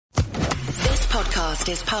podcast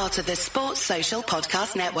is part of the Sports Social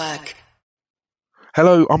Podcast Network.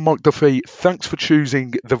 Hello, I'm Mike Duffy. Thanks for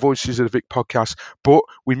choosing the Voices of the Vic podcast, but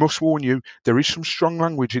we must warn you, there is some strong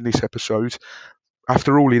language in this episode.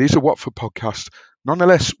 After all, it is a Watford podcast.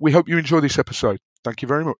 Nonetheless, we hope you enjoy this episode. Thank you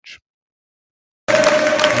very much.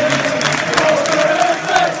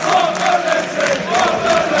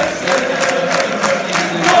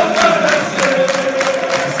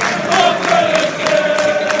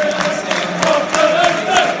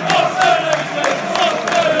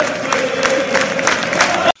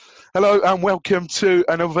 Hello and welcome to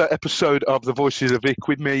another episode of The Voices of Vic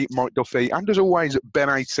with me, Mike Duffy, and as always, Ben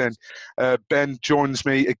Aiton. Ben joins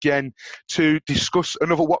me again to discuss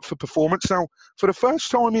another Watford performance. Now, for the first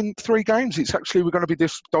time in 3 games, we're going to be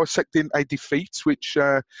dissecting a defeat, which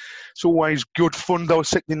it's always good fun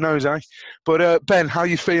dissecting those, eh? But Ben, how are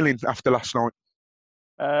you feeling after last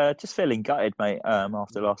night? Just feeling gutted, mate,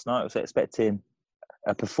 after last night. I was expecting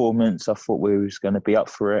a performance. I thought we was going to be up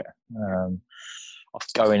for it.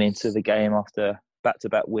 Going into the game after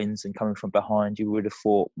back-to-back wins and coming from behind, you would have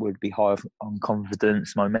thought we'd be high on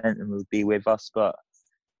confidence, momentum would be with us, but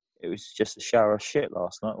it was just a shower of shit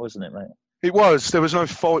last night, wasn't it, mate? It was. There was no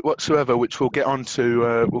fight whatsoever, which we'll get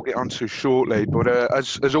onto shortly. But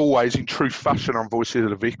as always, in true fashion on Voices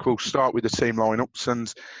of the Vic, we'll start with the team lineups.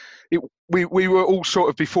 And we were all sort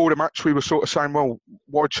of, before the match, we were sort of saying, well,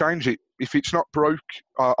 why change it? If it's not broke,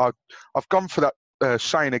 I've gone for that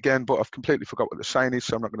saying again, but I've completely forgot what the saying is,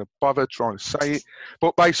 so I'm not going to bother trying to say it.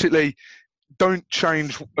 But basically, don't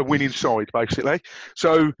change a winning side, basically.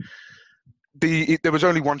 So there was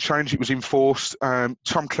only one change. It was enforced. Tom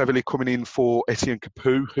Cleverley coming in for Etienne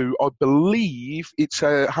Capoue, who I believe it's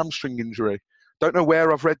a hamstring injury. Don't know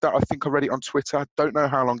where I've read that. I think I read it on Twitter. Don't know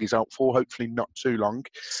how long he's out for. Hopefully not too long.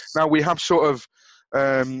 Now we have sort of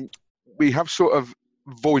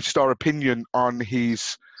voiced our opinion on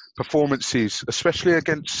his performances, especially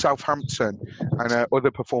against Southampton and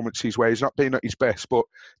other performances where he's not been at his best. But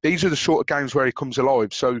these are the sort of games where he comes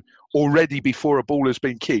alive. So already before a ball has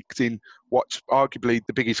been kicked in what's arguably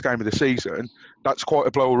the biggest game of the season, that's quite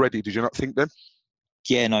a blow already. Did you not think then?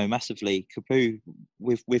 Yeah, no, massively. Capoue,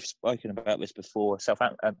 we've spoken about this before.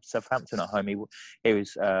 Southampton at home, he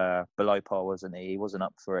was below par, wasn't he? He wasn't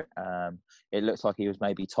up for it. It looked like he was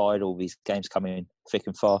maybe tired. All these games coming thick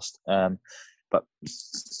and fast. But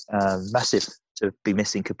massive to be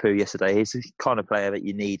missing Capoue yesterday. He's the kind of player that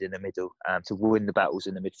you need in the middle to win the battles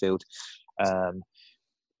in the midfield.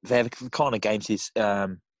 They're the kind of games he's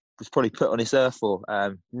was probably put on this earth for.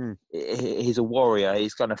 He's a warrior.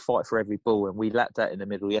 He's going to fight for every ball, and we lacked that in the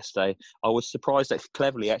middle yesterday. I was surprised that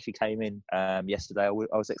Cleverley actually came in yesterday. I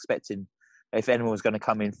was expecting, if anyone was going to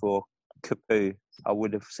come in for Capoue, I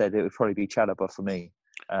would have said it would probably be Chalobah for me.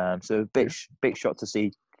 So a big shot to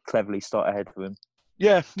see Cleverley start ahead of him.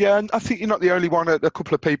 Yeah, and I think you're not the only one. A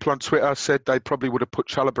couple of people on Twitter said they probably would have put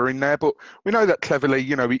Chalobah in there, but we know that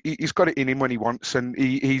Cleverley, he's got it in him when he wants, and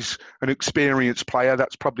he's an experienced player.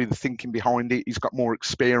 That's probably the thinking behind it. He's got more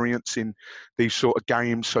experience in these sort of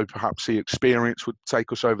games, so perhaps the experience would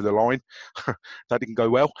take us over the line. That didn't go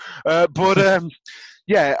well. The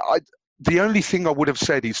only thing I would have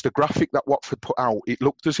said is the graphic that Watford put out, it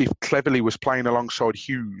looked as if Cleverley was playing alongside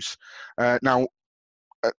Hughes.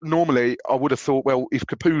 Normally, I would have thought, well, if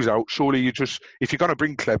Capoue's out, surely if you're going to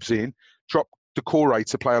bring Clebs in, drop Decore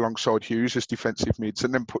to play alongside Hughes as defensive mids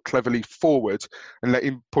and then put Cleverley forward and let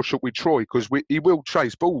him push up with Troy, because he will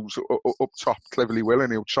chase balls up top, Cleverley will,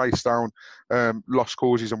 and he'll chase down lost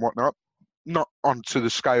causes and whatnot. Not onto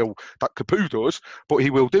the scale that Capoue does, but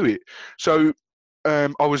he will do it. So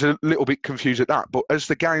I was a little bit confused at that, but as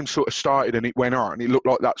the game sort of started and it went on, it looked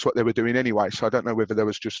like that's what they were doing anyway. So I don't know whether there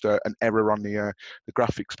was just an error on the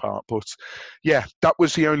graphics part, but yeah, that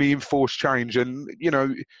was the only enforced change, and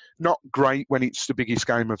not great when it's the biggest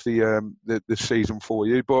game of the season for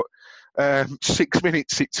you. But 6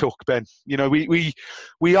 minutes it took, Ben.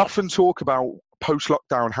 We often talk about post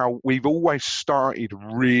lockdown how we've always started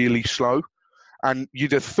really slow. And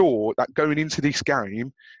you'd have thought that going into this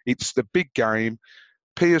game, it's the big game.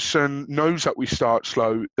 Pearson knows that we start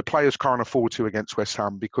slow. The players can't afford to against West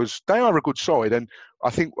Ham because they are a good side. And I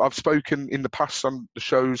think I've spoken in the past on the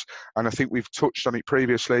shows, and I think we've touched on it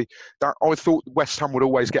previously, that I thought West Ham would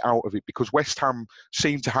always get out of it because West Ham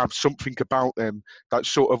seem to have something about them that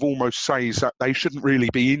sort of almost says that they shouldn't really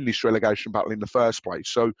be in this relegation battle in the first place.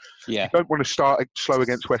 So you don't want to start slow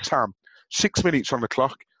against West Ham. 6 minutes on the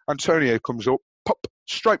clock, Antonio comes up, pop,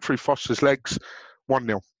 straight through Foster's legs,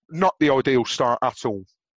 1-0. Not the ideal start at all.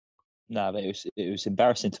 No, but it was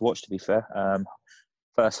embarrassing to watch, to be fair.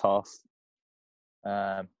 First half,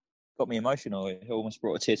 got got me emotional. It almost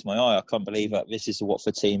brought a tear to my eye. I can't believe that this is the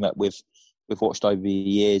Watford team that we've watched over the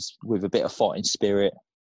years with a bit of fighting spirit,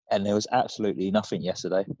 and there was absolutely nothing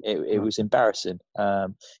yesterday. It was embarrassing.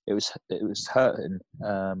 It was hurting.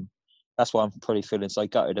 That's why I'm probably feeling so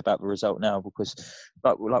gutted about the result now, because,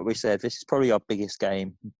 like we said, this is probably our biggest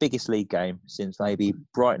league game since maybe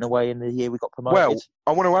Brighton away in the year we got promoted. Well,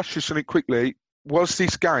 I want to ask you something quickly. Was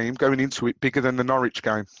this game going into it bigger than the Norwich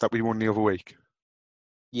game that we won the other week?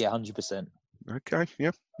 Yeah, 100%. Okay,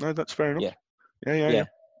 yeah, no, that's fair enough. Yeah,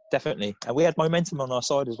 definitely. And we had momentum on our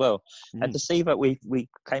side as well. And to see that we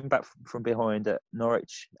came back from behind at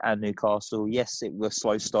Norwich and Newcastle, yes, it was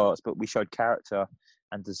slow starts, but we showed character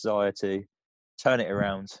and desire to turn it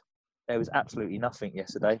around. There was absolutely nothing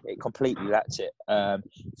yesterday. It completely lacked it.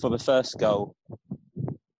 For the first goal,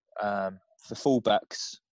 for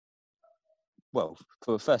fullbacks, well,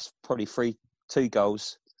 for the first probably 2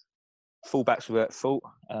 goals, fullbacks were at fault.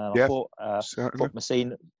 I thought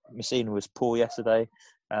Messina was poor yesterday.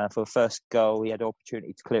 For the first goal, he had the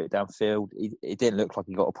opportunity to clear it downfield. It didn't look like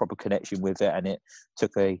he got a proper connection with it, and it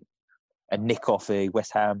took a nick off a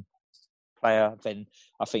West Ham player. Then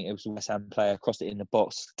I think it was a West Ham player, crossed it in the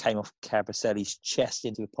box, came off Cabaselli's chest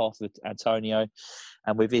into the path of Antonio,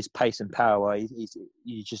 and with his pace and power,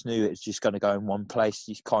 you just knew it was just going to go in one place.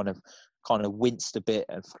 You kind of winced a bit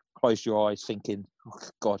and closed your eyes, thinking, oh,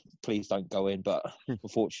 "God, please don't go in." But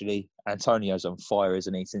unfortunately, Antonio's on fire,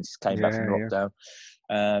 isn't he? Since he came back from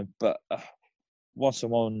lockdown. But once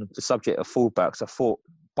I'm on the subject of fullbacks, I thought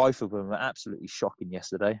both of them were absolutely shocking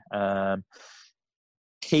yesterday.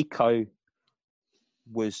 Kiko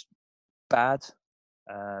was bad.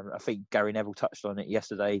 I think Gary Neville touched on it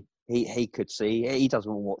yesterday. He could see. He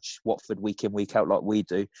doesn't watch Watford week in, week out like we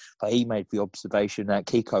do, but he made the observation that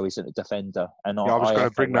Kiko isn't a defender. And I was going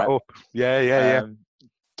to bring that up. Yeah.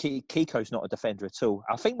 Kiko's not a defender at all.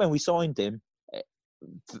 I think when we signed him,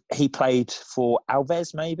 he played for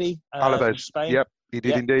Alves, maybe. Alves, Spain. Yep, he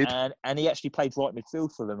did indeed. And he actually played right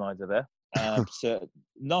midfield for them over there. So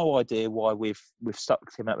no idea why we've stuck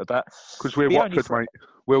him at the back. Because we're Watford, mate.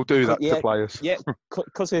 We'll do that to players. Yeah,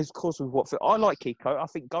 because we're Watford. I like Kiko. I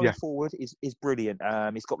think going forward is brilliant.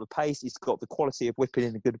 He's got the pace. He's got the quality of whipping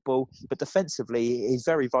in a good ball. But defensively, he's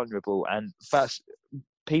very vulnerable. And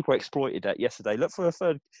people exploited that yesterday. Look for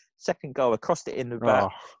a second goal. Crossed it in the back.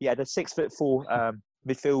 He had a 6'4"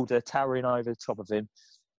 midfielder towering over the top of him.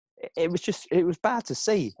 It was bad to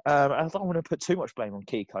see. I don't want to put too much blame on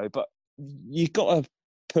Kiko, but you've got to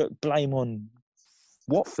put blame on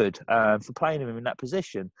Watford for playing him in that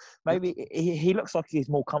position. Maybe he looks like he's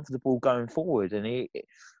more comfortable going forward, and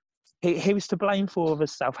he was to blame for the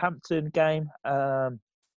Southampton game.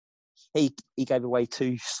 He gave away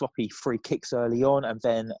 2 sloppy free kicks early on, and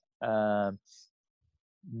then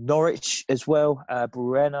Norwich as well.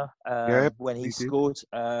 Bruena when he scored.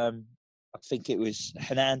 I think it was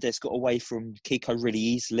Hernandez got away from Kiko really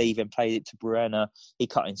easily, then played it to Bruena. He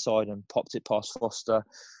cut inside and popped it past Foster.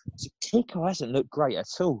 So Kiko hasn't looked great at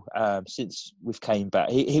all since we've came back.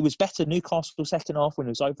 He was better Newcastle second half when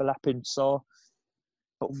he was overlapping Sarr.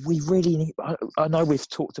 But we really need... I know we've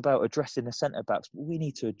talked about addressing the centre-backs, but we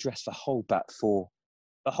need to address the whole back four.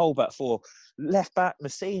 The whole back four. Left back,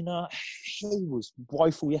 Messina, he was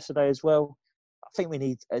woeful yesterday as well. I think we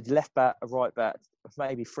need a left back, a right back,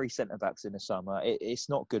 maybe 3 centre backs in the summer. It's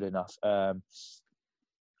not good enough. Not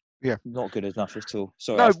good enough at all.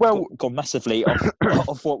 Sorry, I've gone massively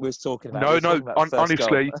off what we was talking about.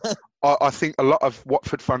 Honestly, I think a lot of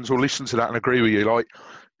Watford fans will listen to that and agree with you. Like,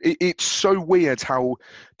 it's so weird how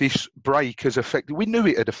this break has affected. We knew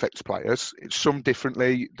it had affected players. It's some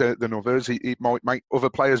differently than others. It might make other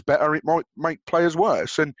players better. It might make players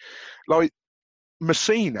worse. And like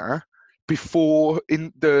Messina, before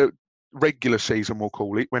in the regular season, we'll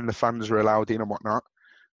call it, when the fans are allowed in and whatnot,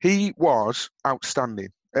 he was outstanding.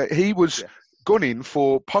 He was gunning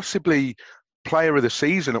for possibly player of the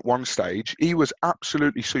season at one stage. He was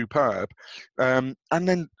absolutely superb. And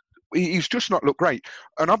then he's just not looked great.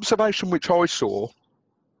 An observation which I saw,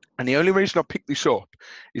 and the only reason I picked this up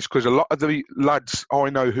is because a lot of the lads I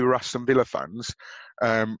know who are Aston Villa fans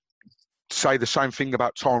say the same thing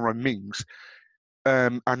about Tyrone Mings.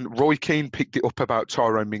 And Roy Keane picked it up about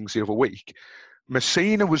Tyrone Mings the other week.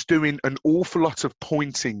 Messina was doing an awful lot of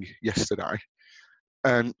pointing yesterday.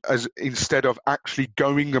 As instead of actually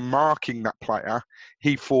going and marking that player,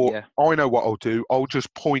 he thought, I know what I'll do. I'll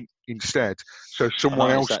just point instead so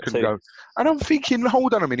someone else can go. And I'm thinking,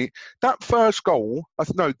 hold on a minute. That first goal,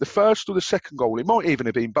 the first or the second goal, it might even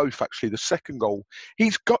have been both actually, the second goal,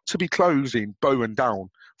 he's got to be closing Bowen down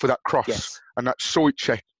for that cross and that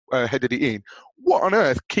Soitchek headed it in. What on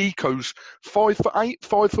earth? Kiko's 5'8",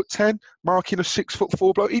 5'10", marking a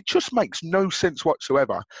 6'4" bloke. It just makes no sense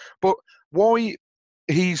whatsoever. But why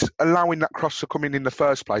he's allowing that cross to come in the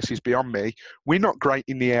first place is beyond me. We're not great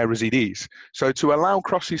in the air as it is. So to allow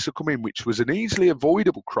crosses to come in, which was an easily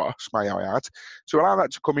avoidable cross, may I add, to allow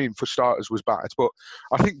that to come in for starters was bad. But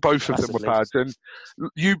I think both of them were bad. And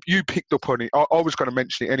you picked up on it. I was going to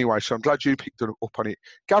mention it anyway, so I'm glad you picked up on it.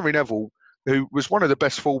 Gary Neville, who was one of the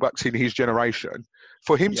best fullbacks in his generation,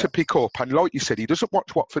 for him to pick up, and like you said, he doesn't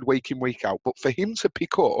watch Watford week in, week out, but for him to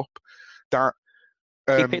pick up that...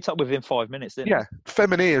 he picked up within 5 minutes, didn't he? Yeah,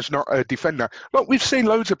 Feminier's not a defender. Look, we've seen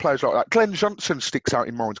loads of players like that. Glenn Johnson sticks out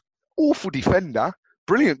in mind. Awful defender,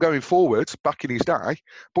 brilliant going forward back in his day,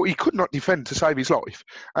 but he could not defend to save his life.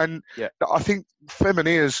 And I think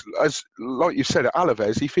Feminier's, as like you said, at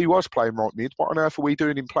Alaves, if he was playing right mid, what on earth are we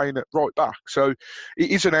doing him playing at right back? So it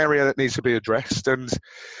is an area that needs to be addressed. And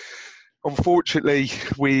unfortunately,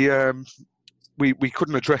 we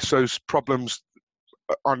couldn't address those problems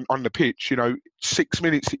on the pitch. 6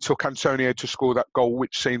 minutes it took Antonio to score that goal,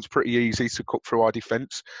 which seems pretty easy to cut through our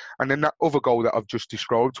defence. And then that other goal that I've just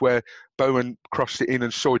described, where Bowen crossed it in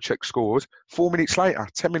and Sojcek scored. 4 minutes later,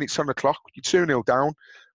 10 minutes on the clock, you're 2-0 down.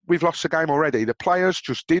 We've lost the game already. The players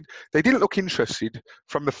they didn't look interested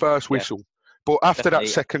from the first whistle. But after that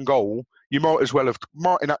second goal,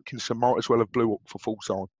 Martin Atkinson might as well have blew up for full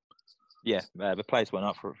time. Yeah, the players weren't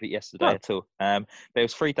up for it yesterday at all. There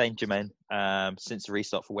was 3 danger men since the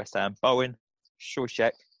restart for West Ham. Bowen,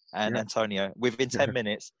 Sojcek and Antonio. Within 10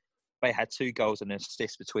 minutes, they had 2 goals and an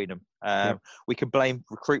assist between them. We can blame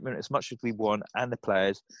recruitment as much as we want and the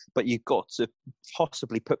players, but you've got to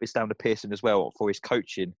possibly put this down to Pearson as well for his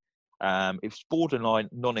coaching. It was borderline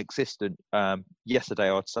non-existent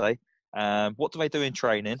yesterday, I'd say. What do they do in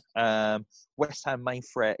training? West Ham main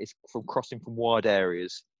threat is from crossing from wide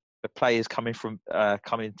areas. The players coming to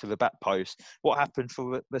the back post. What happened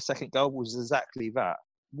for the second goal was exactly that.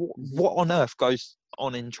 What on earth goes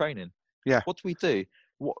on in training? Yeah. What do we do?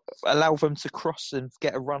 Allow them to cross and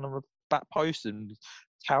get a run on the back post and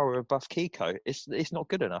tower above Kiko? It's not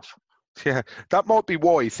good enough. Yeah, that might be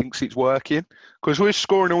why he thinks it's working, because we're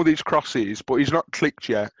scoring all these crosses, but he's not clicked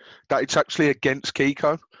yet that it's actually against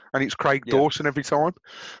Kiko, and it's Craig Dawson every time.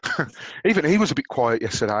 Even he was a bit quiet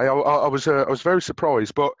yesterday. I was very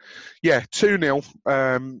surprised, but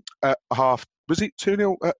 2-0 at half. Was it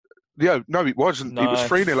 2-0? No, it wasn't. No, it was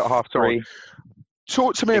 3-0 at half time.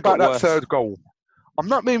 Talk to me about that third goal. I'm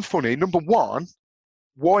not being funny. Number one,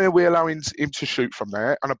 why are we allowing him to shoot from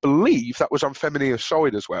there? And I believe that was on Feminier's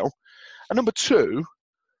side as well. And number two,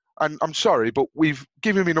 and I'm sorry, but we've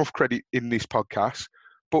given him enough credit in this podcast,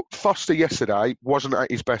 but Foster yesterday wasn't at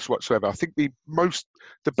his best whatsoever. I think the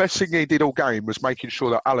best thing he did all game was making sure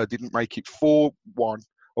that Allah didn't make it 4-1 or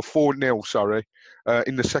 4-0,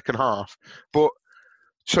 in the second half. But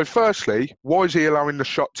so firstly, why is he allowing the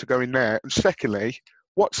shot to go in there? And secondly,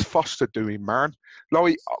 what's Foster doing, man?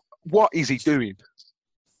 Like, what is he doing?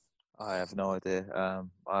 I have no idea.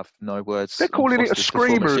 I have no words. They're calling it a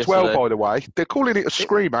screamer as well, by the way. They're calling it a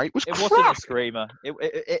screamer. It wasn't a screamer.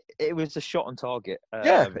 It was a shot on target.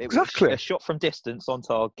 Exactly. Was a shot from distance on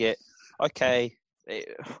target. Okay.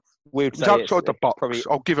 Weird. It was outside the box. Probably,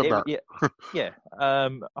 I'll give him that.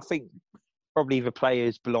 I think probably the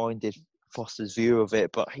players blinded Foster's view of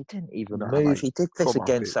it, but he didn't even move. Mate. He did this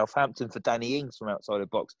against Southampton for Danny Ings from outside the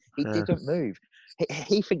box. He didn't move.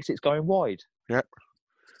 He thinks it's going wide. Yeah.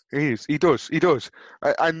 He does.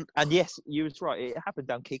 And yes, you was right. It happened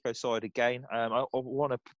down Kiko's side again. I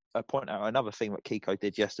want to point out another thing that Kiko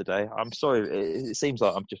did yesterday. I'm sorry, it seems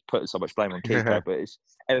like I'm just putting so much blame on Kiko, but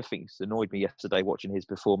everything's annoyed me yesterday watching his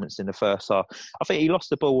performance in the first half. I think he lost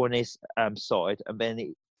the ball on his side, and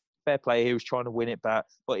then fair play, he was trying to win it back,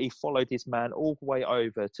 but he followed his man all the way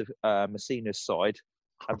over to Messina's side.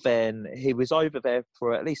 And then he was over there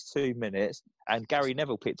for at least 2 minutes, and Gary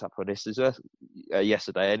Neville picked up on this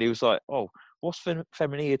yesterday, and he was like, "Oh, what's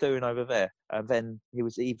Femenia doing over there?" And then he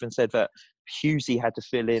even said that Husey had to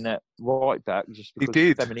fill in at right back just because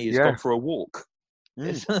Femenia's gone for a walk.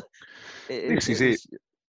 This is it.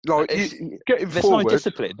 Like getting there's forward. No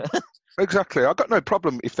discipline. Exactly. I've got no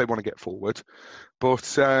problem if they want to get forward,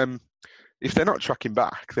 but if they're not tracking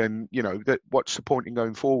back, then, what's the point in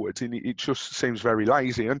going forward? And it just seems very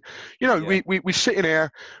lazy. And, we're sitting here,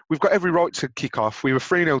 we've got every right to kick off. We were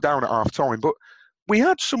 3-0 down at half time, but we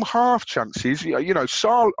had some half chances. I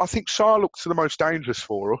think Sarr looked the most dangerous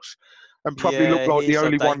for us and probably looked like the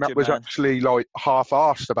only one that was actually like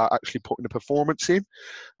half-arsed about actually putting the performance in.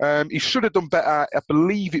 He should have done better. I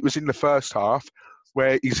believe it was in the first half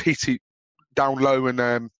where he's hit it down low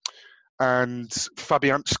and and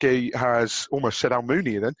Fabianski has almost said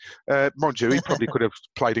Almunia then. Mind you, he probably could have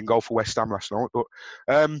played in goal for West Ham last night. But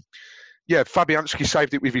yeah, Fabianski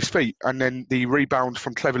saved it with his feet, and then the rebound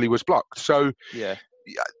from Cleverley was blocked. So, Yeah.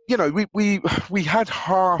 you know, we had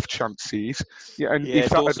half chances. Yeah, and Yeah, if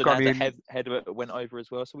that Dawson had gone had in... the header that went over as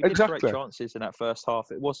well. So we did create chances in that first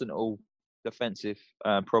half. It wasn't all defensive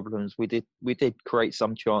problems. We did create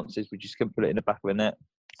some chances. We just couldn't put it in the back of the net.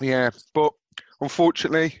 Yeah, but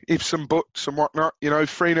unfortunately, ifs and buts and whatnot, you know,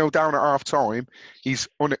 3-0 down at half time is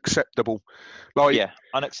unacceptable. Like, yeah,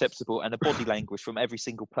 unacceptable. And the body language from every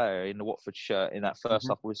single player in the Watford shirt in that first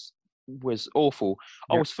half was awful.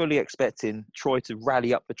 I was fully expecting Troy to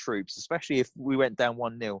rally up the troops, especially if we went down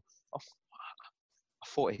 1-0. I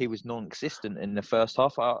thought he was non-existent in the first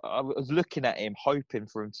half. I was looking at him, hoping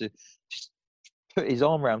for him to just put his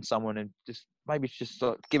arm around someone and just maybe just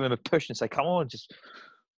like give him a push and say, "Come on, just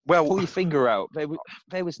pull your finger out."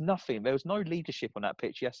 There was nothing. There was no leadership on that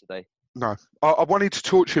pitch yesterday. No, I wanted to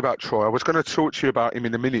talk to you about Troy. I was going to talk to you about him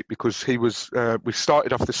in a minute because he was. We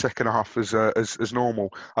started off the second half as normal.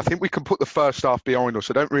 I think we can put the first half behind us.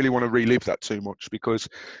 I don't really want to relive that too much because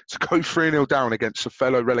to go 3-0 down against a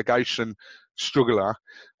fellow relegation struggler,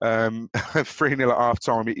 3-0 at half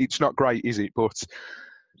time, it's not great, is it? But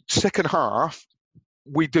second half,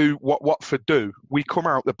 we do what Watford do. We come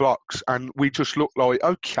out the blocks and we just look like,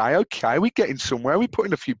 okay, we're getting somewhere. We're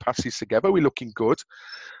putting a few passes together. We're looking good.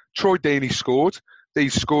 Troy Deeney scored.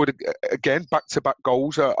 He's scored again, back-to-back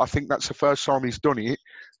goals. I think that's the first time he's done it.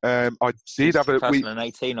 I did have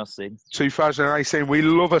 2018, I've seen. 2018. We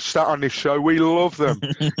love a stat on this show. We love them.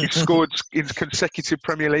 He scored in consecutive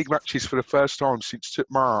Premier League matches for the first time since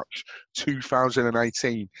March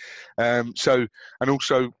 2018. And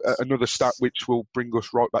also another stat which will bring us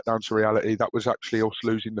right back down to reality. That was actually us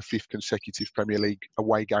losing the 5th consecutive Premier League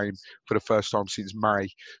away game for the first time since May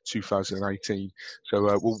 2018.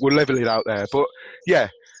 So we'll level it out there. But yeah,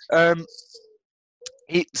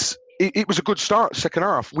 it was a good start, second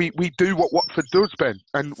half. We do what Watford does, Ben,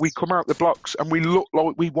 and we come out the blocks and we look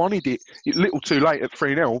like we wanted it. A little too late at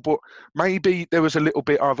 3-0, but maybe there was a little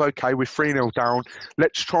bit of, okay, we're 3-0 down.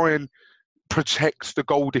 Let's try and protect the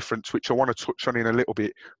goal difference, which I want to touch on in a little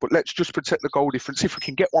bit. But let's just protect the goal difference. If we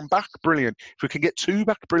can get one back, brilliant. If we can get two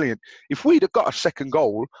back, brilliant. If we'd have got a second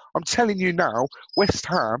goal, I'm telling you now, West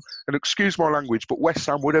Ham, and excuse my language, but West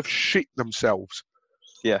Ham would have shit themselves.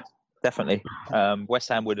 Yeah, definitely. West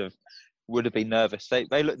Ham would have been nervous.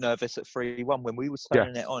 They looked nervous at 3-1 when we were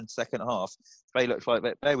turning it on second half. They looked like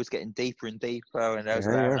they was getting deeper and deeper, and they was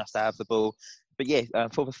allowing us to have the ball. But yeah,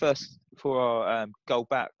 for our goal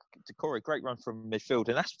back, Decore, great run from midfield,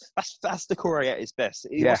 and that's Decore at his best.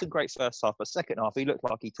 He wasn't great first half, but second half he looked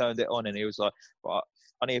like he turned it on, and he was like, right,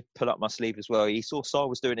 I need to pull up my sleeve as well. He saw Sarr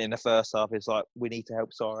was doing it in the first half. He's like, we need to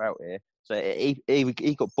help Sarr out here. So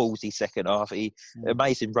he got ballsy second half.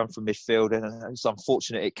 Amazing run from midfield, and it's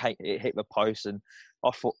unfortunate it hit the post. And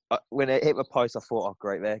I thought when it hit the post, I thought, oh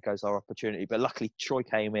great, there goes our opportunity. But luckily Troy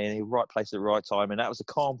came in, right place at the right time, and that was a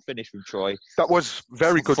calm finish from Troy. That was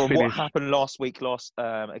very good from finish. What happened last week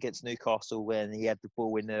against Newcastle when he had the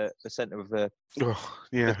ball in the centre of the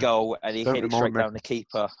goal, and he hit it straight down the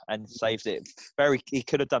keeper and saved it. He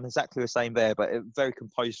could have done exactly the same there, but a very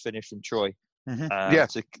composed finish from Troy.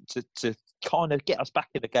 To kind of get us back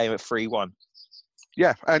in the game at 3-1.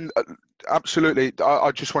 Yeah, and absolutely.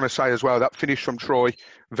 I just want to say as well, that finish from Troy,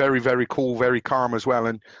 very, very cool, very calm as well.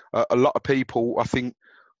 And a lot of people, I think,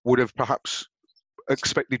 would have perhaps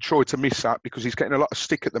expected Troy to miss that because he's getting a lot of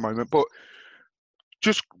stick at the moment. But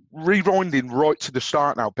just rewinding right to the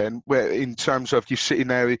start now, Ben, where in terms of you sitting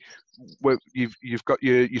there, where you've got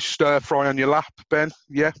your stir fry on your lap, Ben.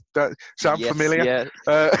 Yeah, that sound familiar?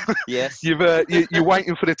 Yeah. Yes. You're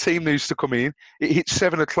waiting for the team news to come in. It hits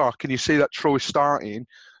 7 o'clock, and you see that Troy starting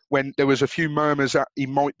when there was a few murmurs that he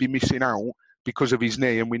might be missing out because of his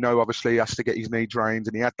knee, and we know obviously he has to get his knee drained,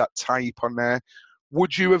 and he had that tape on there.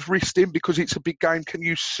 Would you have risked him because it's a big game? Can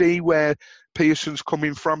you see where Pearson's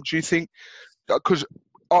coming from? Do you think? Because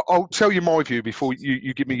I'll tell you my view before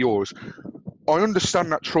you give me yours. I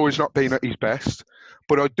understand that Troy's not been at his best,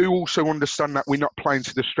 but I do also understand that we're not playing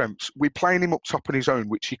to the strengths. We're playing him up top on his own,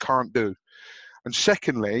 which he can't do. And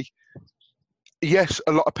secondly, yes,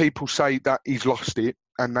 a lot of people say that he's lost it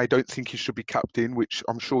and they don't think he should be captain, which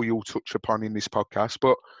I'm sure you'll touch upon in this podcast.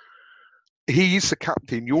 But he is the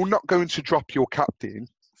captain. You're not going to drop your captain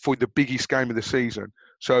for the biggest game of the season.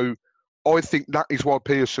 So I think that is why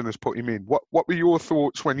Pearson has put him in. What were your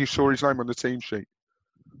thoughts when you saw his name on the team sheet?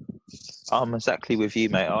 I'm exactly with you,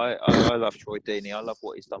 mate. I love Troy Deeney. I love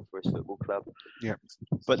what he's done for his football club. Yeah.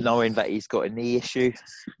 But knowing that he's got a knee issue,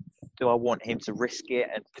 Do I want him to risk it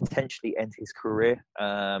and potentially end his career?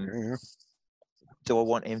 Do I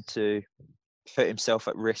want him to put himself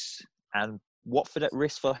at risk and Watford at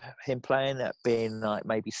risk for him playing at being like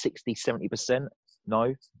maybe 60, 70%?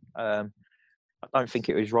 No. I don't think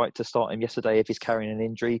it was right to start him yesterday if he's carrying an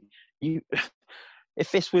injury.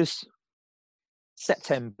 If this was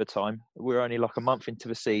September time, we're only like a month into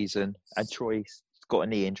the season and Troy's got a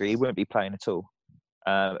knee injury, he wouldn't be playing at all.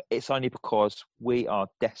 It's only because we are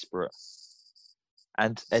desperate.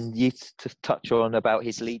 And you to touch on about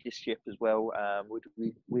his leadership as well.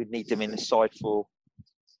 We'd need him in the side for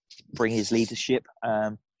bring his leadership. I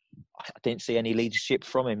didn't see any leadership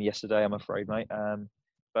from him yesterday, I'm afraid, mate.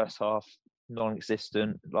 First half,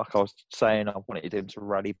 non-existent. Like I was saying, I wanted him to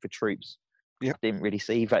rally for troops. Yeah. I didn't really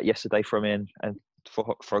see that yesterday from him. And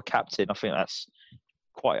for a captain, I think that's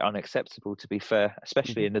quite unacceptable, to be fair,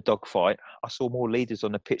 especially in the dogfight. I saw more leaders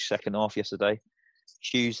on the pitch second half yesterday.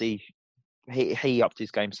 Hughesy, he upped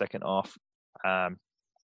his game second half.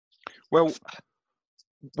 Well,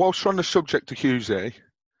 whilst on the subject of Hughesy,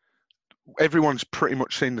 everyone's pretty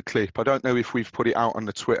much seen the clip. I don't know if we've put it out on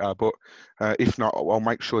the Twitter, but if not, I'll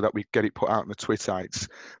make sure that we get it put out on the Twitterites.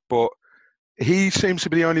 But he seems to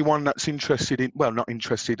be the only one that's interested in, well, not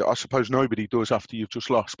interested, I suppose nobody does after you've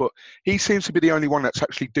just lost, but he seems to be the only one that's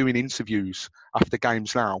actually doing interviews after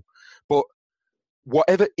games now. But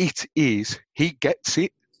whatever it is, he gets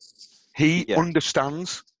it. He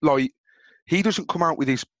understands. Like, he doesn't come out with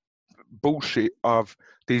his bullshit of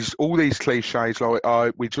all these cliches like,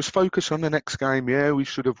 we just focus on the next game. Yeah, we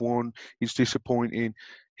should have won. It's disappointing.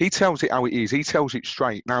 He tells it how it is. He tells it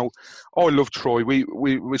straight. Now, I love Troy. We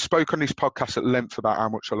spoke on this podcast at length about how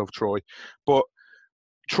much I love Troy. But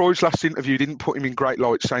Troy's last interview didn't put him in great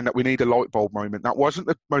light, saying that we need a light bulb moment. That wasn't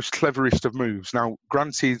the most cleverest of moves. Now,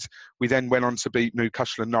 granted, we then went on to beat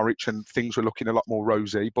Newcastle and Norwich and things were looking a lot more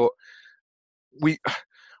rosy. But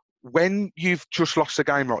when you've just lost a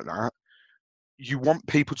game like that, you want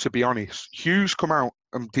people to be honest. Hughes come out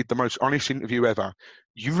and did the most honest interview ever.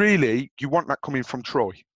 You want that coming from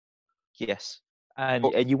Troy. Yes.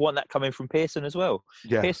 And you want that coming from Pearson as well.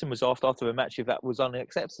 Yeah. Pearson was asked after a match if that was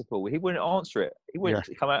unacceptable. He wouldn't answer it. He wouldn't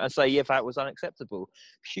come out and say, yeah, that was unacceptable.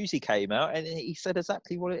 Hughesy came out and he said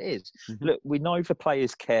exactly what it is. Mm-hmm. Look, we know the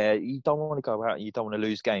players care. You don't want to go out and you don't want to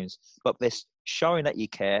lose games. But there's showing that you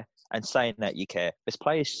care and saying that you care. There's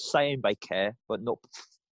players saying they care, but not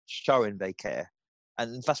showing they care.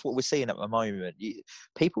 And that's what we're seeing at the moment.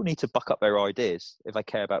 People need to buck up their ideas if they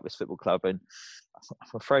care about this football club. And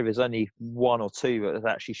I'm afraid there's only one or two that are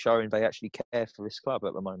actually showing they actually care for this club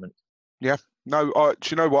at the moment. Yeah. No, do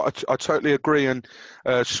you know what? I totally agree. And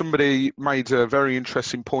somebody made a very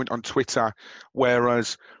interesting point on Twitter,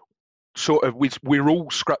 whereas sort of we're all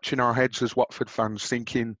scratching our heads as Watford fans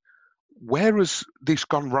thinking, where has this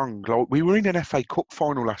gone wrong? Like, we were in an FA Cup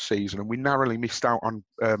final last season and we narrowly missed out on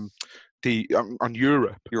on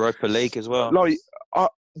Europa League as well. Like,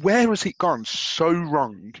 where has it gone so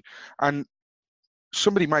wrong? And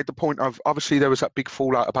somebody made the point of, obviously there was that big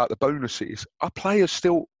fallout about the bonuses. Our players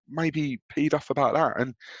still maybe peed off about that.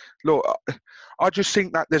 And look, I just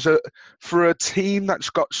think that for a team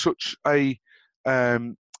that's got such a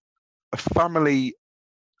family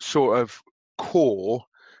sort of core,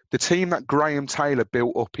 the team that Graham Taylor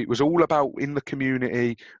built up, it was all about in the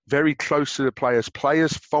community, very close to the players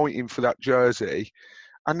fighting for that jersey.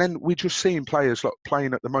 And then we're just seeing players like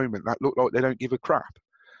playing at the moment that look like they don't give a crap.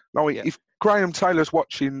 Like, if Graham Taylor's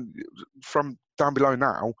watching from down below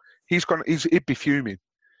now, he'd be fuming.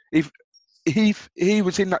 If he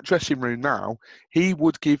was in that dressing room now, he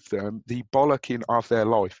would give them the bollocking of their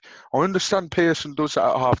life. I understand Pearson does that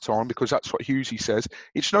at half-time because that's what Hughesy says.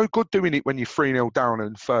 It's no good doing it when you're 3-0 down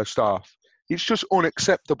in the first half. It's just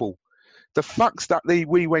unacceptable. The fact that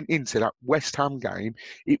we went into that West Ham game,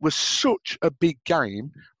 it was such a big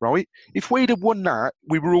game, right? If we'd have won that,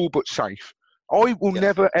 we were all but safe. I will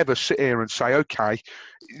never, ever sit here and say, okay,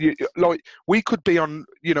 like, we could be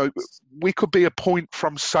we could be a point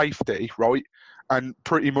from safety, right? And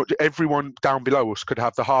pretty much everyone down below us could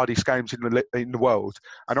have the hardest games in the world.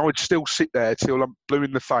 And I would still sit there till I'm blue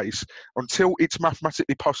in the face. Until it's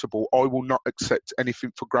mathematically possible, I will not accept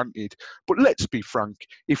anything for granted. But let's be frank,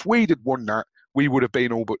 if we'd had won that, we would have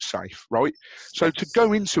been all but safe, right? So to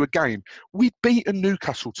go into a game, we'd beaten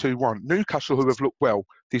Newcastle 2-1. Newcastle, who have looked well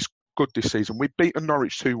this season. We've beaten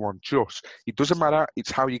Norwich 2-1. It doesn't matter. It's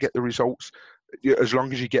how you get the results, as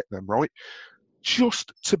long as you get them, right?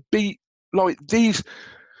 Just to beat like these.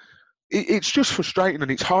 it's just frustrating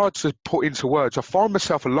and it's hard to put into words. I find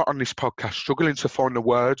myself a lot on this podcast struggling to find the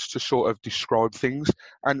words to sort of describe things.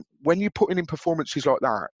 And when you're putting in performances like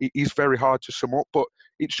that, it is very hard to sum up, but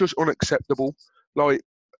it's just unacceptable. Like,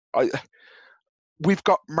 we've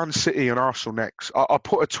got Man City and Arsenal next. I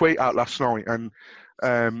put a tweet out last night, and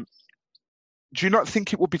do you not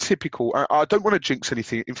think it would be typical? I don't want to jinx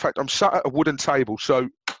anything. In fact, I'm sat at a wooden table, so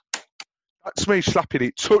that's me slapping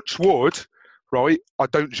it. Touch wood, right? I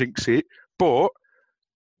don't jinx it. But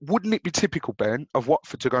wouldn't it be typical, Ben, of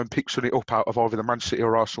Watford to go and pick something up out of either the Man City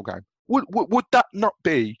or Arsenal game? Would that not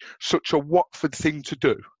be such a Watford thing to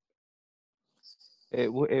do?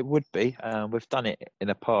 It would be. We've done it in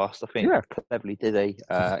the past. I think Cleverly did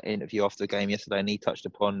a interview after the game yesterday, and he touched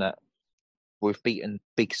upon that we've beaten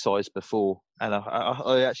big sides before. And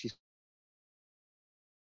I actually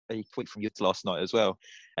a tweet from you last night as well.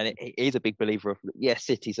 And he's a big believer of,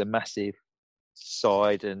 City's a massive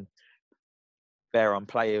side and they're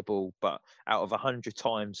unplayable, but out of 100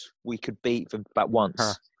 times we could beat them about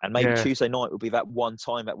once. And maybe Tuesday night will be that one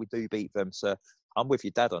time that we do beat them. So I'm with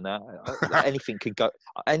your dad on that.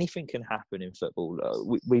 Anything can happen in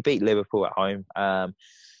football. We beat Liverpool at home.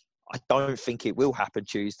 I don't think it will happen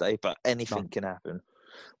Tuesday, but anything can happen.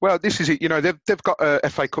 Well, this is it. They've got a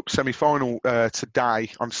FA Cup semi-final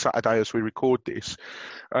today on Saturday as we record this.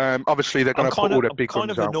 Obviously, they're going to put all their big guns out.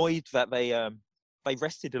 I'm kind of annoyed that they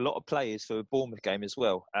rested a lot of players for the Bournemouth game as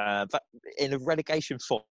well. That in a relegation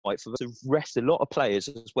fight, for them to rest a lot of players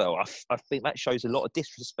as well, I think that shows a lot of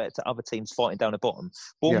disrespect to other teams fighting down the bottom.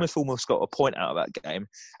 Bournemouth almost got a point out of that game,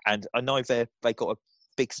 and I know they got a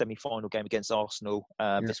big semi-final game against Arsenal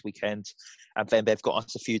this weekend, and then they've got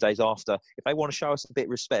us a few days after. If they want to show us a bit of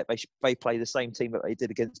respect, they play the same team that they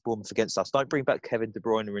did against Bournemouth against us. Don't bring back Kevin De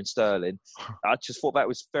Bruyne and Sterling. I just thought that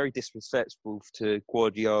was very disrespectful to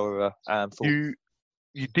Guardiola.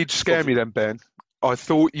 You did scare me then, Ben. I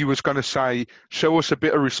thought you was going to say, show us a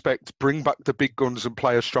bit of respect, bring back the big guns and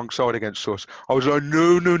play a strong side against us. I was like,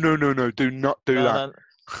 no, do not do that.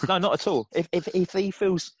 No, not at all. If he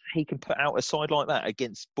feels he can put out a side like that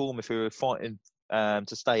against Bournemouth, who are fighting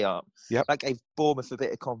to stay up, that gave Bournemouth a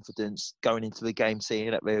bit of confidence going into the game,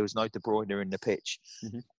 seeing that there was no De Bruyne in the pitch.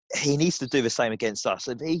 Mm-hmm. He needs to do the same against us.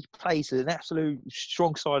 If he plays an absolute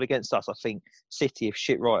strong side against us, I think City have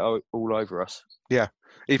shit right all over us. Yeah.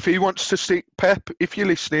 If he wants to stick Pep, if you're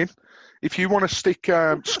listening, if you want to stick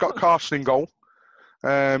Scott Carson in goal,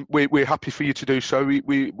 we're happy for you to do so.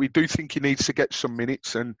 We do think he needs to get some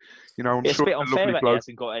minutes, and I'm it's sure a bit unfair that he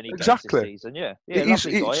hasn't got any games this season.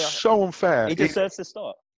 It's so unfair. He deserves to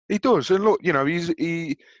start. He does, and look,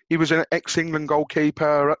 he was an ex-England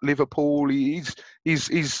goalkeeper at Liverpool.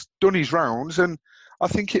 He's done his rounds, and I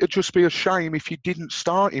think it'd just be a shame if you didn't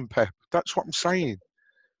start him, Pep. That's what I'm saying.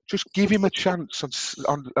 Just give him a chance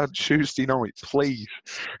on Tuesday night, please.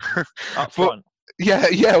 Up front.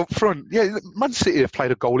 Up front. Yeah, Man City have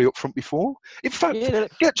played a goalie up front before. In fact,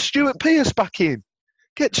 get Stuart Pearce back in.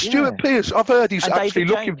 Get Stuart Pearce. I've heard he's actually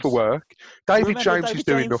looking for work. David James is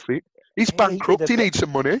doing nothing. He's bankrupt. He needs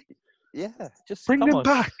some money. Yeah, just bring him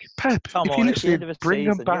back, Pep. If you're listening, bring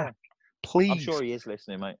him back. Please. I'm sure he is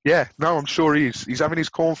listening, mate. Yeah, no, I'm sure he is. He's having his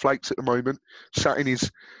cornflakes at the moment, sat in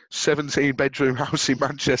his 17-bedroom house in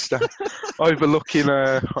Manchester, overlooking,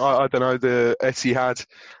 I don't know, the Etihad,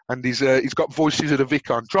 and he's got Voices of the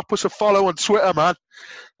Vic on. Drop us a follow on Twitter, man.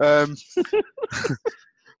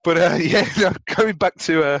 But going back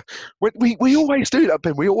to we always do that,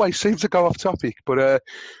 Ben. We always seem to go off topic. But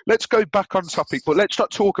let's go back on topic. But let's not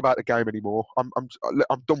talk about the game anymore. I'm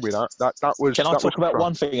done with that. That was. Can I talk about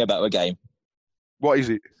one thing about the game? What is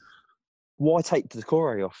it? Why take the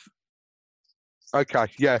Decore off? Okay,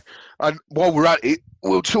 yeah. And while we're at it,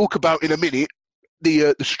 we'll talk about in a minute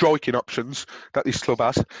the striking options that this club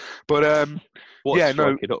has. But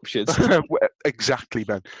striking options? Exactly,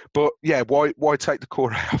 Ben. But yeah, why take the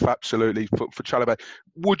core off? Absolutely for Chalobah.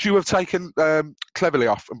 Would you have taken Cleverly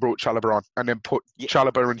off and brought Chalobah on, and then put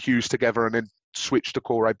Chalobah and Hughes together, and then switched the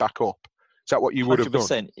core back up? Is that what you would have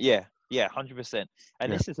done? Yeah. Yeah, 100%.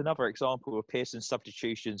 And this is another example of Pearson's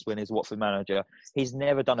substitutions when he's Watford manager. He's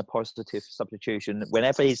never done a positive substitution.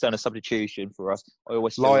 Whenever he's done a substitution for us, I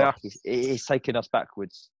always feel like he's taken us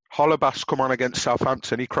backwards. Holebas come on against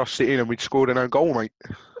Southampton. He crossed it in and we'd scored an own goal, mate.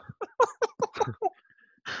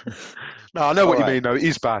 No, I know what you mean, though. It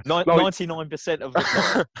is bad. 99% of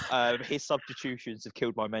the time, his substitutions have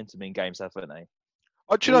killed momentum in games, haven't they?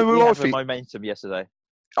 Do you know who I think? Momentum yesterday.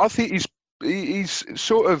 I think he's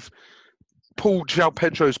sort of pulled João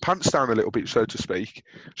Pedro's pants down a little bit, so to speak.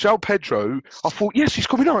 João Pedro, I thought, yes, he's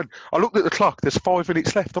coming on. I looked at the clock. There's 5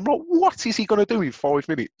 minutes left. I'm like, what is he going to do in 5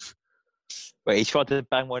 minutes? But he tried to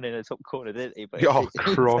bang one in the top corner, didn't he? But Oh,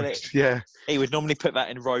 Christ, yeah. He would normally put that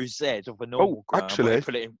in row Z of a normal ground. Actually, He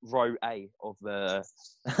put it in row A of the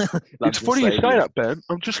it's funny you say that, Ben.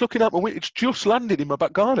 I'm just looking out my window. It's just landed in my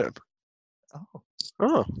back garden.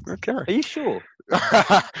 Oh, okay. Are you sure?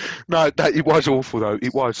 No, it was awful though.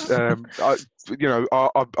 It was. I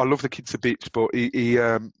love the kid to bits, but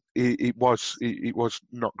it was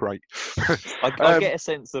not great. I get a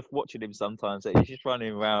sense of watching him sometimes that he's just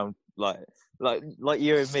running around like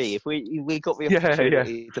you and me. If we got the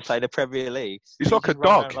opportunity to play the Premier League, he's like a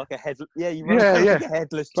dog. Like a like a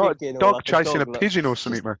headless chicken, dog like chasing a pigeon or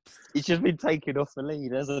something, man. He's just been taken off the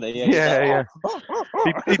lead, hasn't he? Yeah.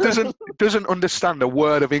 He doesn't understand a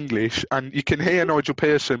word of English, and you can hear Nigel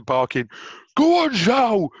Pearson barking, "Go on,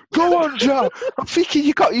 Joe! Go on, Joe!" I'm thinking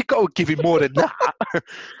you got to give him more than that.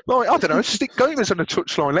 Like, I don't know, stick Gomez on the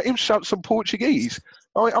touchline, let him shout some Portuguese.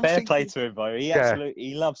 Fair play to him, though. He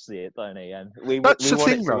absolutely loves it, don't he? And we want it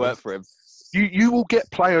to work for him. You will get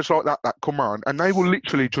players like that come on, and they will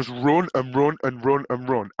literally just run and run and run and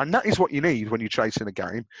run. And that is what you need when you're chasing a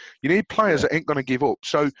game. You need players that ain't going to give up.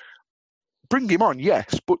 So bring him on,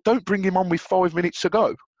 yes, but don't bring him on with 5 minutes to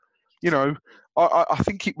go. You know, I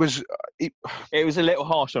think it was... It was a little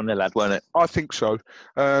harsh on the lad, wasn't it? I think so.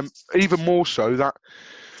 Even more so that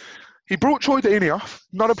he brought Troy Deeney off,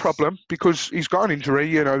 not a problem, because he's got an injury.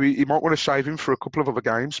 You know, he might want to save him for a couple of other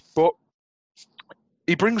games, but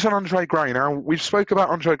he brings on Andre Gray. Now, we've spoke about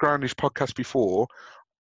Andre Gray on this podcast before.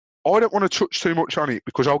 I don't want to touch too much on it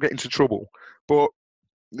because I'll get into trouble, but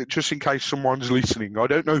just in case someone's listening, I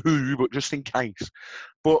don't know who, but just in case.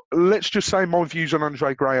 But let's just say my views on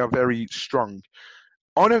Andre Gray are very strong.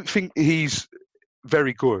 I don't think he's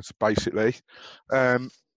very good, basically.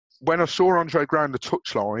 When I saw Andre Gray on the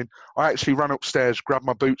touchline, I actually ran upstairs, grabbed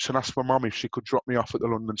my boots and asked my mum if she could drop me off at the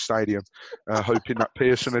London Stadium, hoping that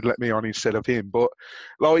Pearson had let me on instead of him. But,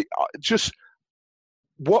 like, just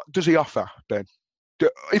what does he offer, Ben?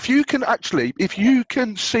 If you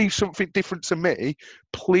can see something different to me,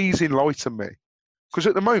 please enlighten me. Because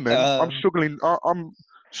at the moment, I'm struggling. I'm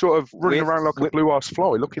sort of running around like a blue-ass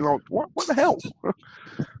fly, looking like, what the hell?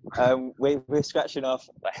 We're scratching off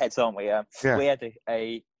our heads, aren't we? We had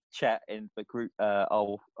a chat in the group,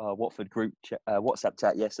 our Watford group WhatsApp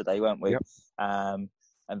chat yesterday, weren't we? Yep. And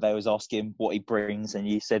they was asking what he brings, and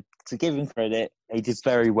you said, to give him credit, he did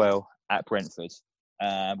very well at Brentford,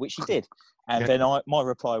 which he did. And then my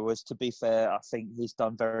reply was, to be fair, I think he's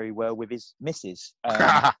done very well with his misses.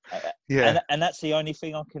 And that's the only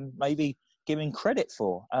thing I can maybe give him credit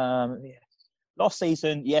for. Last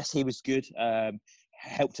season, yes, he was good.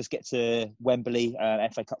 Helped us get to Wembley,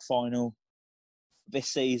 FA Cup final. This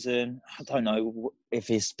season, I don't know if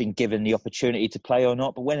he's been given the opportunity to play or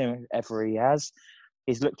not, but whenever he has,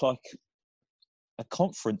 he's looked like a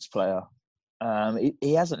conference player.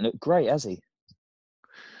 He hasn't looked great, has he?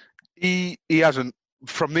 He hasn't.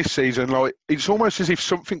 From this season, like, it's almost as if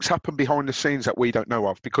something's happened behind the scenes that we don't know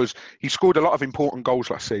of, because he scored a lot of important goals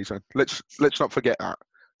last season. Let's not forget that.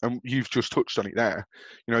 And you've just touched on it there.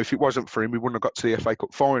 You know, if it wasn't for him, we wouldn't have got to the FA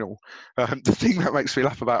Cup final. The thing that makes me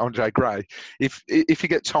laugh about Andre Gray, if you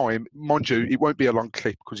get time, mind you, it won't be a long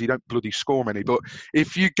clip because he don't bloody score many, but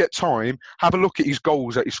if you get time, have a look at his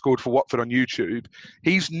goals that he scored for Watford on YouTube.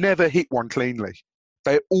 He's never hit one cleanly.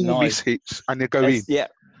 They're all miss hits and they go in. Yeah.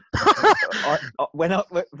 When I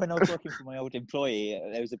was working for my old employee,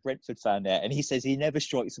 there was a Brentford fan there, and he says he never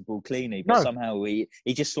strikes a ball cleanly, but somehow he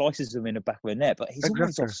just slices them in the back of the net. But he's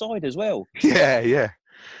always offside as well. Yeah.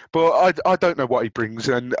 But I don't know what he brings,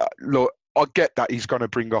 and look, I get that he's going to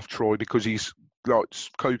bring off Troy because he's like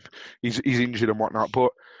he's injured and whatnot.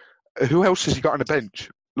 But who else has he got on the bench?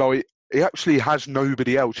 Like, he actually has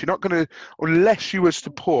nobody else. You're not going to, unless you was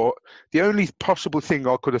to put, the only possible thing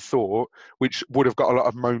I could have thought, which would have got a lot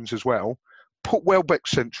of moans as well, put Welbeck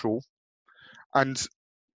central and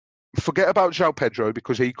forget about João Pedro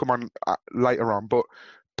because he come on later on, but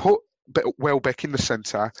put Welbeck in the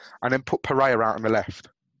centre and then put Pereira out on the left.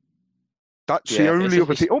 That's the only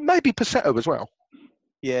other thing. Or maybe Passetto as well.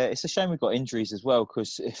 Yeah, it's a shame we've got injuries as well,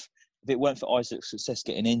 because if it weren't for Isaac's success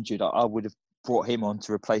getting injured, I would have brought him on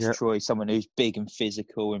to replace Troy, someone who's big and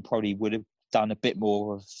physical and probably would have done a bit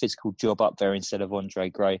more of a physical job up there instead of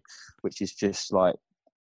Andre Gray, which is just like,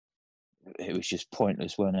 it was just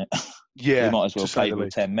pointless, wasn't it? Yeah. You might as well play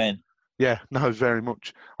with 10 men. Yeah, no, very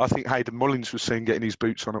much. I think Hayden Mullins was seen getting his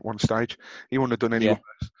boots on at one stage. He wouldn't have done any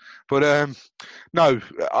worse. But no,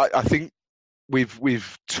 I think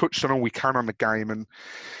we've touched on all we can on the game, and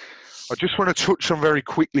I just want to touch on very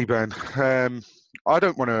quickly, Ben. I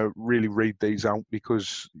don't want to really read these out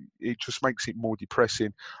because it just makes it more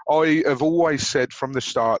depressing. I have always said from the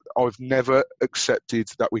start, I've never accepted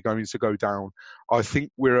that we're going to go down. I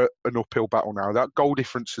think we're at an uphill battle now. That goal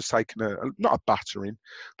difference has taken not a battering,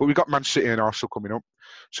 but we've got Man City and Arsenal coming up.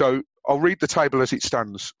 So I'll read the table as it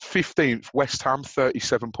stands. 15th, West Ham,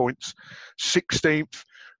 37 points. 16th,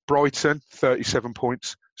 Brighton, 37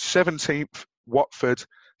 points. 17th, Watford,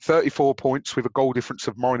 34 points with a goal difference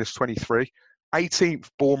of minus 23. 18th,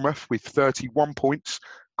 Bournemouth with 31 points,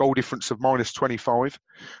 goal difference of minus 25.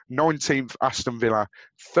 19th, Aston Villa,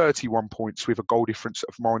 31 points with a goal difference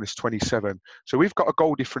of minus 27. So we've got a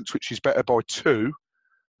goal difference which is better by 2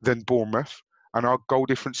 than Bournemouth, and our goal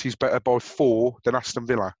difference is better by 4 than Aston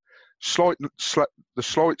Villa. The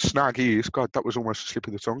slight snag is, God, that was almost a slip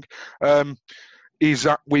of the tongue, is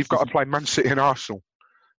that we've got to play Man City and Arsenal.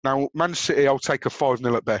 Now, Man City, I'll take a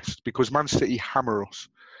 5-0 at best because Man City hammer us.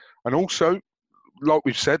 And also, like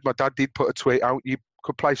we've said, my dad did put a tweet out, you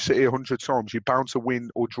could play City 100 times. You're bound to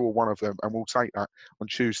win or draw one of them, and we'll take that on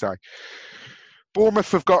Tuesday.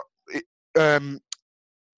 Bournemouth have got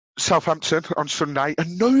Southampton on Sunday,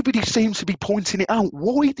 and nobody seems to be pointing it out.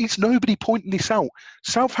 Why is nobody pointing this out?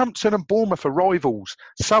 Southampton and Bournemouth are rivals.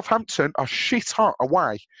 Southampton are shit hot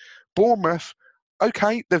away. Bournemouth,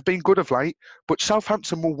 okay, they've been good of late, but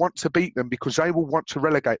Southampton will want to beat them because they will want to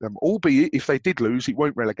relegate them. Albeit, if they did lose, it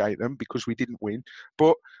won't relegate them because we didn't win.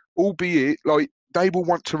 But albeit, like, they will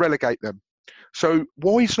want to relegate them. So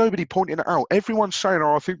why is nobody pointing it out? Everyone's saying,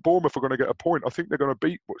 I think Bournemouth are going to get a point. I think they're going to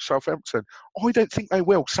beat Southampton. I don't think they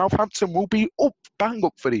will. Southampton will be bang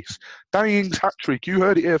up for this. Danny Ings hat-trick. You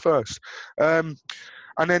heard it here first. And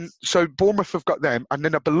then, so Bournemouth have got them, and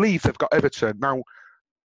then I believe they've got Everton. Now,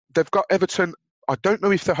 they've got Everton. I don't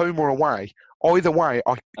know if they're home or away. Either way,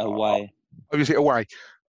 away. Is it away?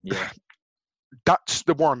 Yeah. That's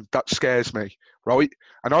the one that scares me, right?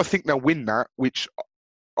 And I think they'll win that, which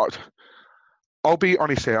I'll be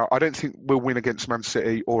honest here. I don't think we'll win against Man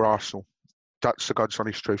City or Arsenal. That's the God's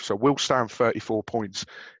honest truth. So we'll stay on 34 points.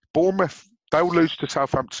 Bournemouth, they'll lose to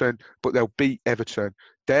Southampton, but they'll beat Everton.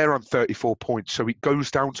 They're on 34 points, so it goes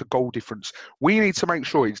down to goal difference. We need to make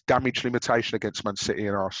sure it's damage limitation against Man City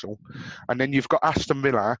and Arsenal. And then you've got Aston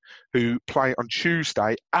Villa, who play on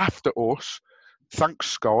Tuesday after us, thanks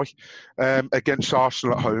Sky, against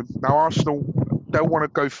Arsenal at home. Now, Arsenal, they'll want to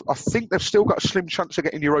go, I think they've still got a slim chance of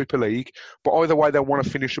getting Europa League, but either way, they'll want to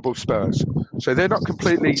finish above Spurs. So they're not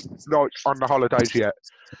completely like on the holidays yet.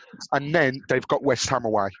 And then they've got West Ham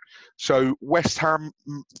away. So West Ham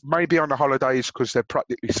may be on the holidays because they're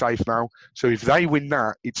practically safe now. So if they win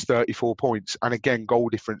that, it's 34 points. And again, goal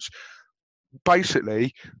difference.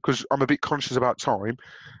 Basically, because I'm a bit conscious about time,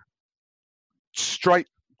 straight,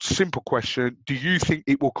 simple question. Do you think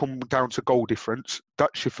it will come down to goal difference?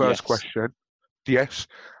 That's your first question. Yes.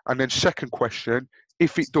 And then second question,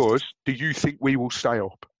 if it does, do you think we will stay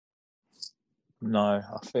up? No,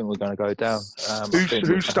 I think we're going to go down.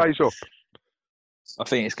 Who stays up? I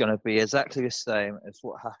think it's going to be exactly the same as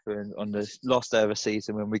what happened on the last day of the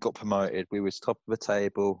season when we got promoted. We was top of the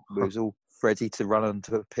table. We was all ready to run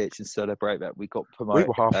onto the pitch and celebrate that we got promoted. We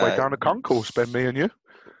were halfway down the concourse, Ben, me and you.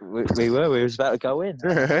 We were. We was about to go in.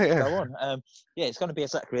 Yeah. Go on. It's going to be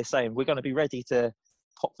exactly the same. We're going to be ready to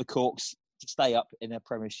pop the corks to stay up in the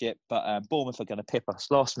Premiership, but Bournemouth are going to pip us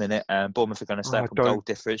last minute, and Bournemouth are going to stay up on goal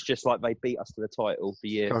difference, just like they beat us to the title the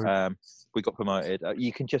year we got promoted.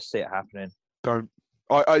 You can just see it happening. Don't.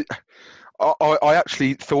 I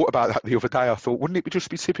actually thought about that the other day. I thought, wouldn't it just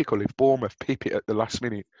be typical if Bournemouth pip it at the last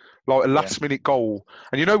minute, like a last minute goal?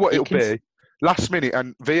 And you know what it'll be? Last minute,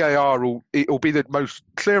 and VAR it'll be the most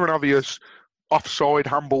clear and obvious offside,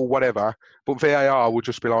 handball, whatever. But VAR will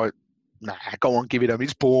just be like, nah, go on, give it them.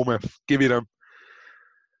 It's Bournemouth. Give it them.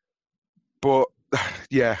 But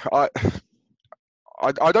yeah,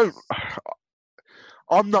 I don't.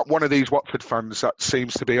 I'm not one of these Watford fans that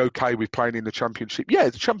seems to be okay with playing in the Championship. Yeah,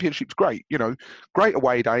 the Championship's great. You know, great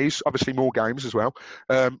away days. Obviously, more games as well.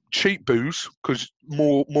 Cheap booze because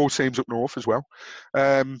more teams up north as well.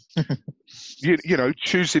 You know,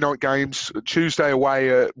 Tuesday night games. Tuesday away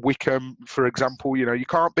at Wickham, for example. You know, you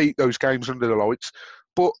can't beat those games under the lights.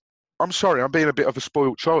 But I'm sorry, I'm being a bit of a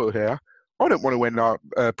spoiled child here. I don't want to win our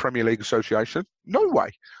Premier League Association. No way.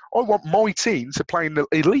 I want my team to play in the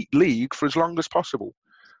elite league for as long as possible,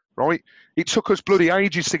 right? It took us bloody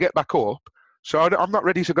ages to get back up, so I'm not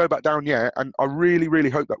ready to go back down yet, and I really, really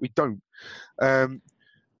hope that we don't.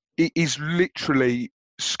 It is literally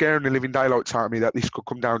scaring the living daylights out of me that this could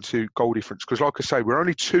come down to goal difference, because like I say, we're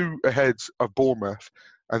only 2 ahead of Bournemouth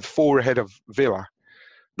and 4 ahead of Villa.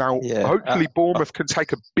 Now, Yeah. hopefully Bournemouth can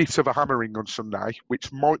take a bit of a hammering on Sunday,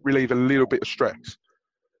 which might relieve a little bit of stress.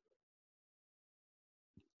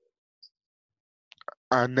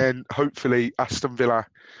 And then hopefully Aston Villa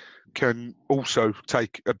can also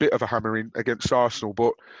take a bit of a hammering against Arsenal.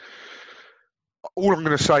 But all I'm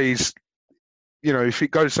going to say is, if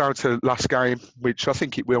it goes down to last game, which I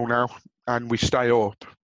think it will now, and we stay up,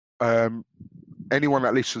 anyone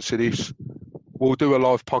that listens to this, we'll do a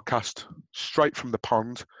live podcast straight from the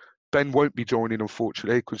pond. Ben won't be joining,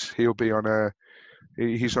 unfortunately, because he'll be on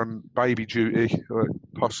he's on baby duty,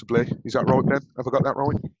 possibly. Is that right, Ben? Have I got that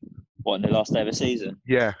right? What, in the last day of the season?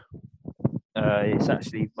 Yeah. It's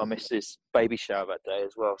actually my missus' baby shower that day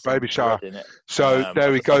as well. So Baby shower. It. So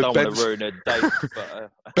there we go. I don't want to ruin a date.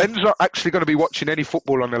 But, Ben's not actually going to be watching any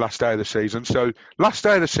football on the last day of the season. So last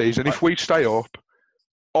day of the season, if we stay up,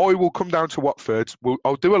 I will come down to Watford.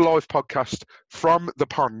 I'll do a live podcast from the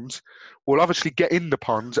pond. We'll obviously get in the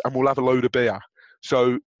pond and we'll have a load of beer.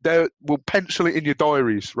 So we'll pencil it in your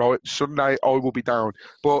diaries, right? Sunday I will be down.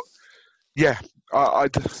 But yeah, I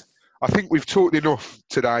think we've talked enough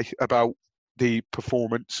today about the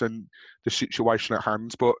performance and the situation at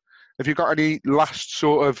hand. But have you got any last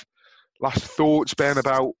thoughts, Ben,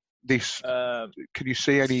 about this? Can you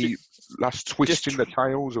see any last twist in the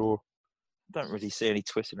tails, or? Don't really see any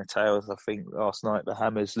twist in the tails. I think last night the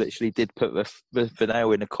Hammers literally did put the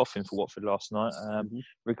nail in the coffin for Watford last night.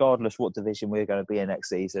 Regardless what division we're going to be in next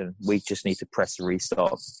season, we just need to press the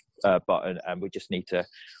restart button, and we need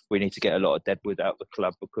to get a lot of deadwood out of the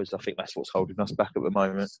club, because I think that's what's holding us back at the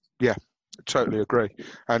moment. Yeah, totally agree.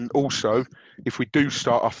 And also, if we do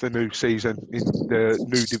start off the new season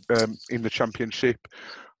in the Championship,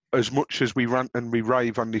 as much as we rant and we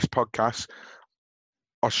rave on this podcast,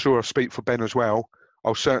 I'm sure I speak for Ben as well,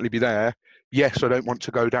 I'll certainly be there. Yes, I don't want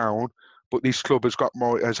to go down, but this club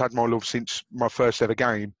has had my love since my first ever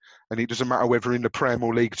game, and it doesn't matter whether in the Prem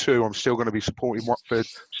or League Two, I'm still going to be supporting Watford,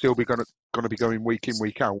 still be going to be going week in,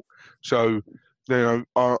 week out. So,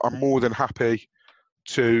 I'm more than happy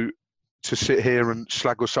to sit here and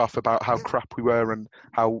slag us off about how crap we were and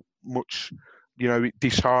how much it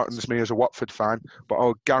disheartens me as a Watford fan, but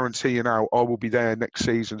I'll guarantee you now I will be there next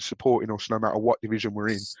season supporting us no matter what division we're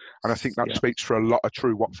in. And I think that speaks for a lot of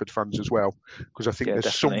true Watford fans as well, because I think there's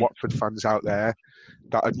definitely some Watford fans out there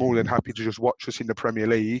that are more than happy to just watch us in the Premier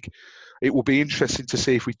League. It will be interesting to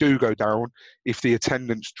see if we do go down, if the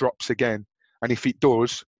attendance drops again. And if it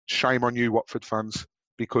does, shame on you, Watford fans,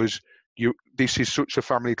 because this is such a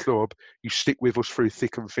family club. You stick with us through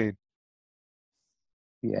thick and thin.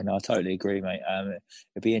 Yeah, no, I totally agree, mate.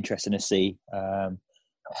 It'd be interesting to see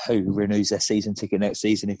who renews their season ticket next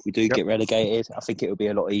season if we do get relegated. I think it would be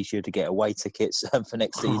a lot easier to get away tickets for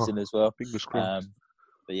next season as well. Fingers crossed.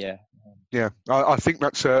 But yeah. Yeah, I think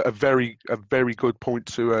that's a very good point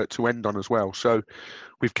to end on as well. So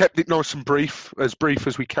we've kept it nice and brief as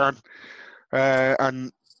we can.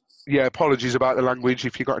 And yeah, apologies about the language.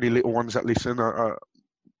 If you've got any little ones that listen,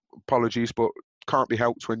 apologies, but can't be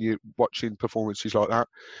helped when you're watching performances like that.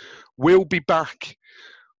 We'll be back.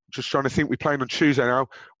 Just trying to think, we're playing on Tuesday now.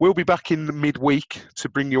 We'll be back in the midweek to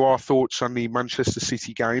bring you our thoughts on the Manchester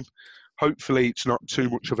City game. Hopefully it's not too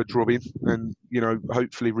much of a drubbing, and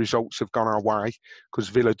hopefully results have gone our way, because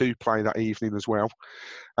Villa do play that evening as well.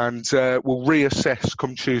 And we'll reassess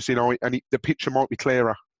come Tuesday night, and the picture might be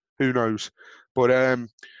clearer. Who knows?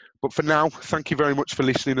 But for now, thank you very much for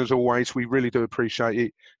listening as always. We really do appreciate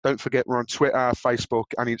it. Don't forget, we're on Twitter, Facebook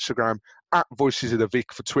and Instagram, at Voices of the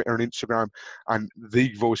Vic for Twitter and Instagram, and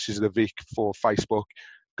The Voices of the Vic for Facebook.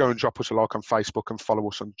 Go and drop us a like on Facebook and follow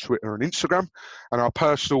us on Twitter and Instagram. And our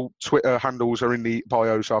personal Twitter handles are in the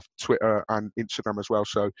bios of Twitter and Instagram as well.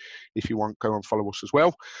 So if you want, go and follow us as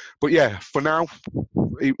well. But yeah, for now,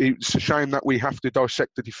 it's a shame that we have to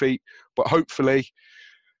dissect the defeat. But hopefully,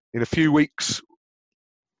 in a few weeks,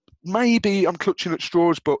 maybe I'm clutching at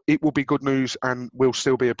straws, but it will be good news and we'll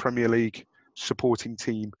still be a Premier League supporting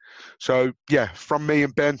team. So, yeah, from me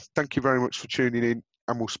and Ben, thank you very much for tuning in,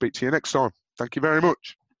 and we'll speak to you next time. Thank you very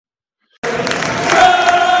much.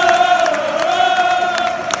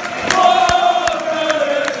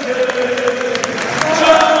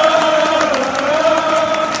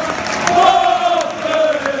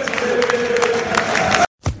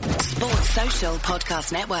 Sports Social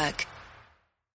Podcast Network.